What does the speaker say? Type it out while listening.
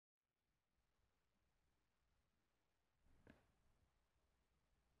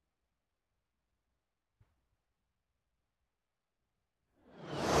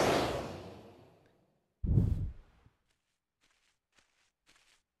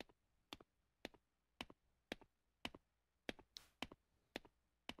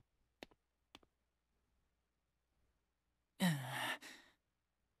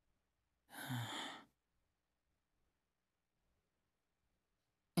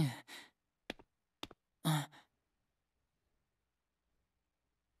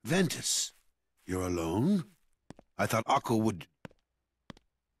Ventus, you're alone? I thought Akko would...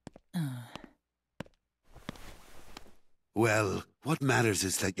 Well, what matters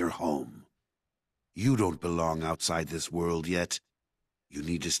is that you're home. You don't belong outside this world yet. You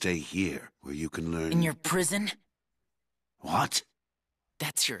need to stay here, where you can learn... In your prison? What?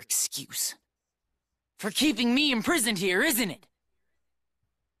 That's your excuse. For keeping me imprisoned here, isn't it?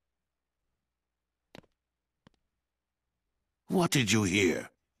 What did you hear?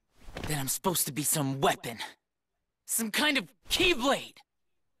 That I'm supposed to be some weapon. Some kind of keyblade.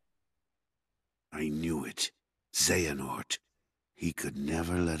 I knew it. Xehanort. He could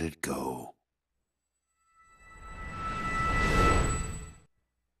never let it go.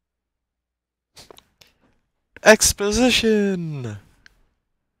 Exposition!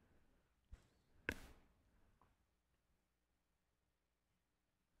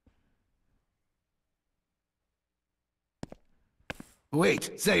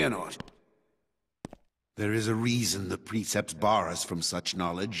 Wait, Xehanort. There is a reason the precepts bar us from such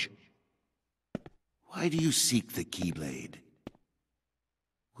knowledge. Why do you seek the Keyblade?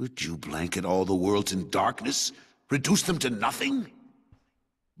 Would you blanket all the worlds in darkness? Reduce them to nothing?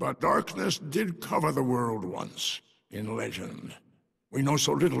 But darkness did cover the world once, in legend. We know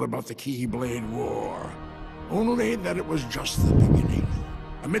so little about the Keyblade War. Only that it was just the beginning.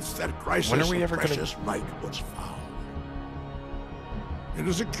 Amidst that crisis, When are we ever precious light was found. It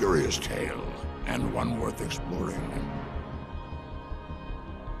is a curious tale, and one worth exploring.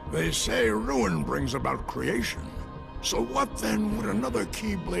 They say ruin brings about creation. So what then would another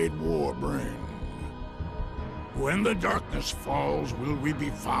Keyblade War bring? When the darkness falls, will we be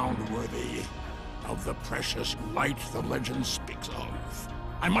found worthy of the precious light the legend speaks of?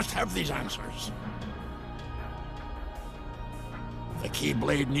 I must have these answers. The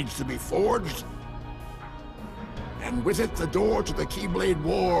Keyblade needs to be forged, and with it the door to the Keyblade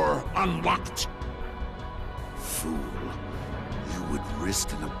War unlocked. Fool. You would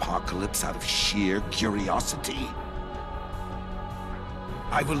risk an apocalypse out of sheer curiosity?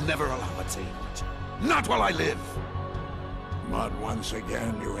 I will never allow it, Xehanort. Not while I live! But once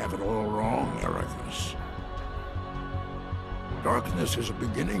again, you have it all wrong, Ericus. Darkness is a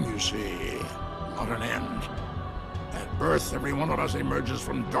beginning, you see, not an end. At birth, every one of us emerges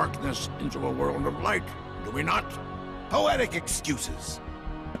from darkness into a world of light, do we not? Poetic excuses.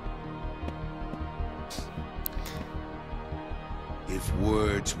 If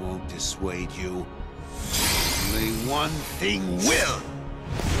words won't dissuade you, only one thing will!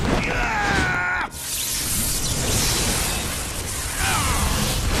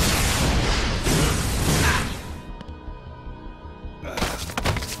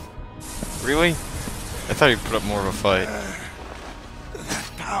 Really? I thought he'd put up more of a fight.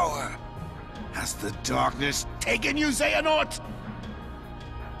 That power! Has the darkness taken you, Xehanort?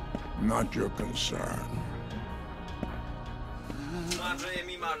 Not your concern.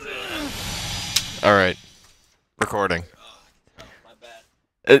 Alright. Recording.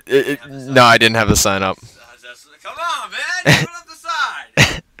 No, I didn't have the sign up. Come on, man! Put up the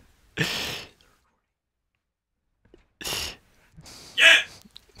sign! Yeah!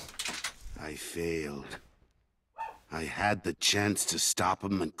 I failed. I had the chance to stop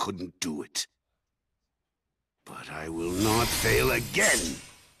him and couldn't do it. But I will not fail again!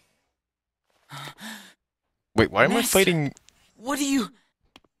 Wait, why am I Master, fighting? What do you...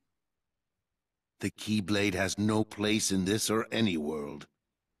 The Keyblade has no place in this or any world.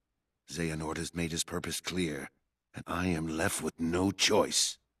 Xehanort has made his purpose clear, and I am left with no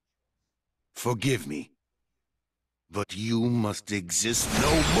choice. Forgive me, but you must exist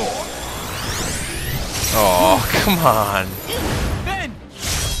no more! Oh, come on. Ben!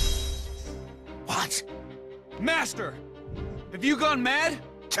 What? Master! Have you gone mad?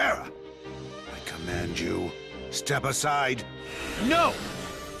 Terra! I command you, step aside. No!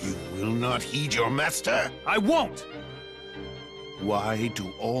 You will not heed your master? I won't! Why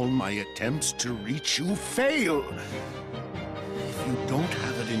do all my attempts to reach you fail? If you don't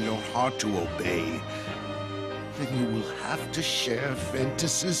have it in your heart to obey, then you will have to share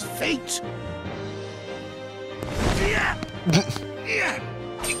Ventus's fate.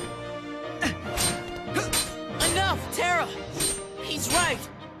 Enough, Terra! He's right!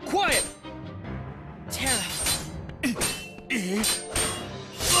 Quiet! Terra!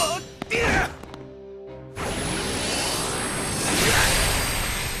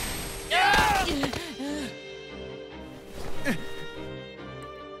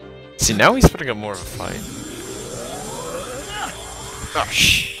 See, now he's putting up more of a fight. Oh,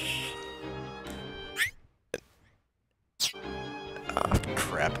 oh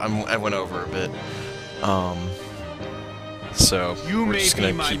crap. I went over a bit. So You we're may just be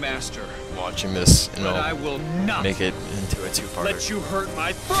gonna my keep master, watching this, and but I I'll will not make it into a two-parter. let you hurt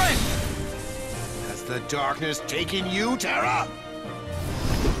my friend! Has the darkness taken you, Terra?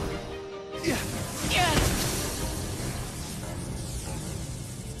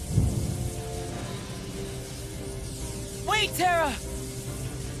 Wait, Terra!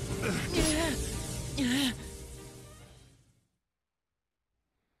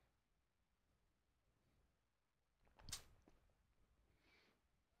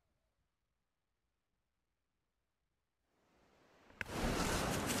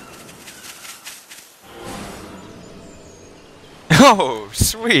 Oh,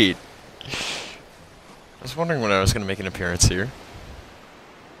 sweet! I was wondering when I was gonna make an appearance here.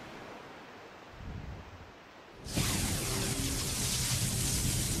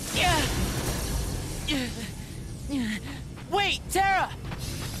 Wait, Terra!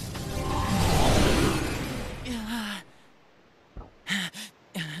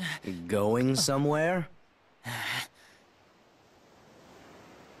 Going somewhere?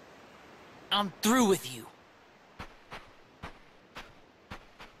 I'm through with you.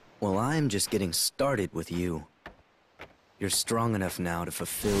 Well, I'm just getting started with you. You're strong enough now to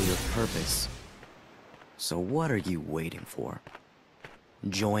fulfill your purpose. So what are you waiting for?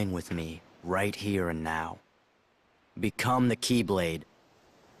 Join with me, right here and now. Become the Keyblade.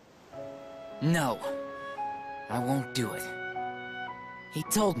 No, I won't do it. He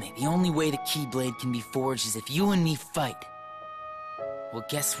told me the only way the Keyblade can be forged is if you and me fight. Well,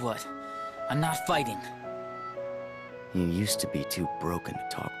 guess what? I'm not fighting. You used to be too broken to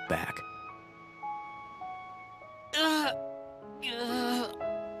talk back.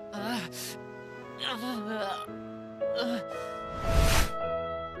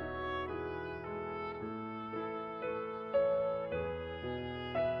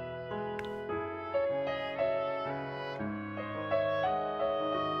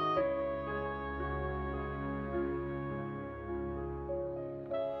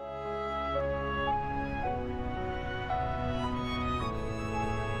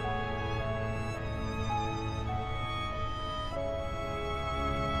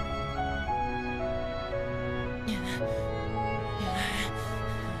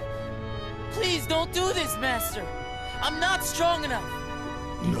 Please don't do this, Master! I'm not strong enough!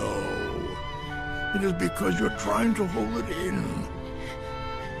 No. It is because you're trying to hold it in.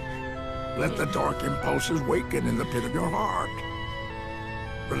 Let the dark impulses waken in the pit of your heart.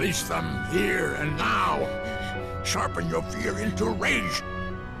 Release them here and now. Sharpen your fear into rage.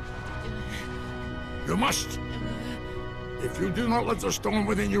 You must. If you do not let the stone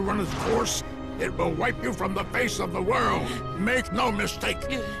within you run its course, it will wipe you from the face of the world. Make no mistake.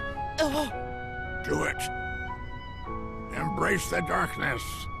 Do it. Embrace the darkness.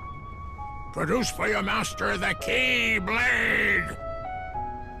 Produce for your master the Keyblade!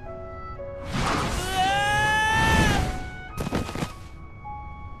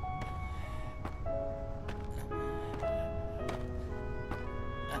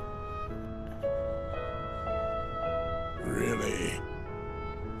 Really?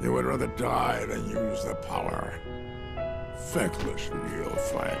 You would rather die than use the power. Fecklessly you'll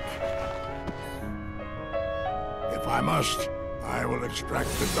fight. If I must, I will extract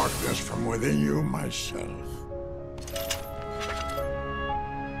the darkness from within you myself.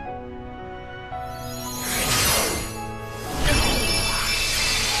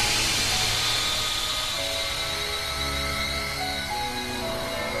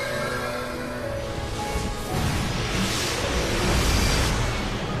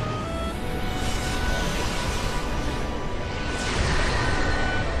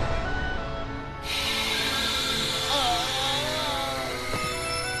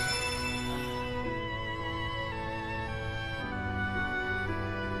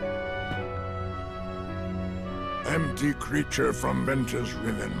 Empty creature from Ventus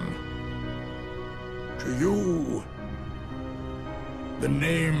Riven. To you, the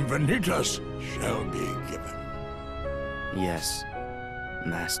name Vanitas shall be given. Yes,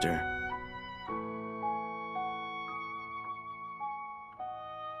 Master.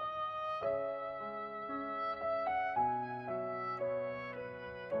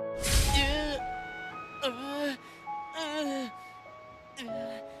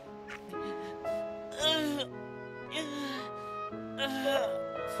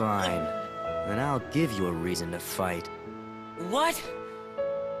 Fine. Then I'll give you a reason to fight. What?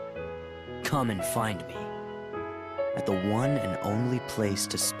 Come and find me. At the one and only place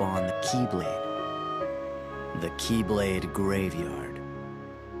to spawn the Keyblade. The Keyblade Graveyard.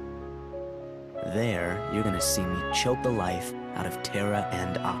 There, you're gonna see me choke the life out of Terra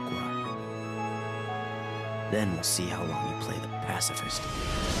and Aqua. Then we'll see how long you play the pacifist.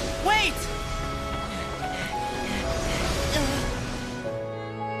 Wait!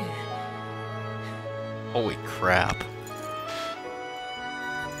 Holy crap.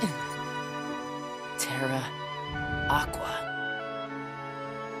 Terra Aqua.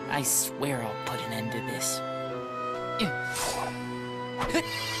 I swear I'll put an end to this.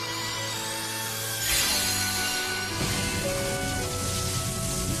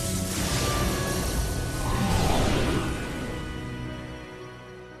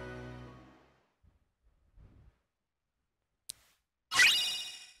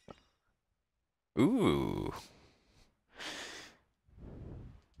 Ooh.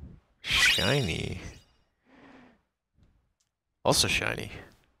 Shiny. Also shiny.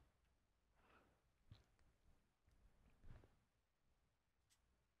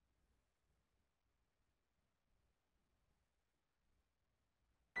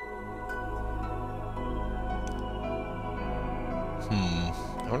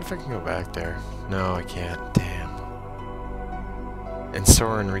 I wonder if I can go back there. No, I can't. Damn. And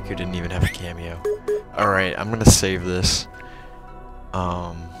Sora and Riku didn't even have a cameo. Alright, I'm gonna save this.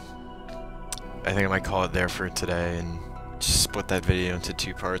 I think I might call it there for today and just split that video into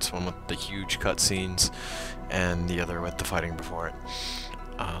 2 parts, one with the huge cutscenes and the other with the fighting before it.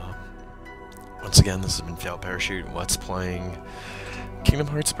 Once again, this has been Failed Parachute. Let's playing Kingdom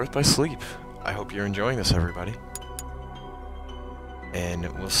Hearts Birth by Sleep. I hope you're enjoying this, everybody.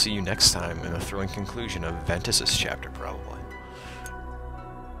 And we'll see you next time in the thrilling conclusion of Ventus's chapter, probably.